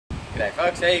G'day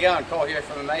folks, how you going? Cole here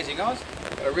from Amazing Oz.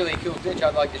 Got a really cool ditch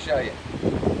I'd like to show you.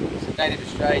 It's a native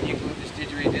Australian eucalyptus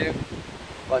didgeridoo.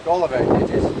 Like all of our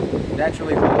ditches,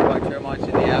 naturally followed by termites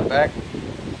in the outback.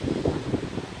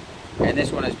 And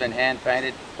this one has been hand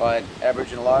painted by an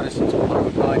aboriginal artist. It's a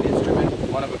one-of-a-kind instrument,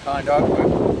 one-of-a-kind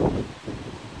artwork.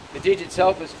 The ditch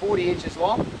itself is 40 inches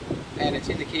long and it's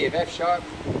in the key of F sharp.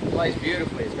 It plays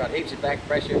beautifully. It's got heaps of back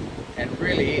pressure and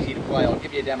really easy to play. I'll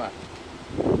give you a demo.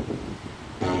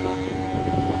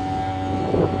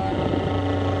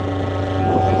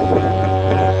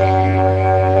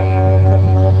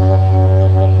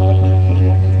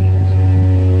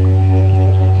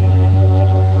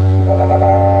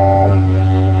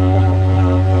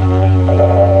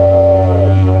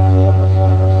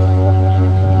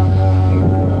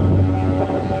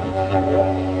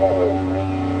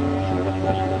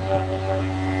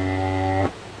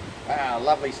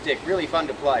 Lovely stick, really fun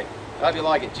to play. I hope you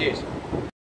like it. Cheers.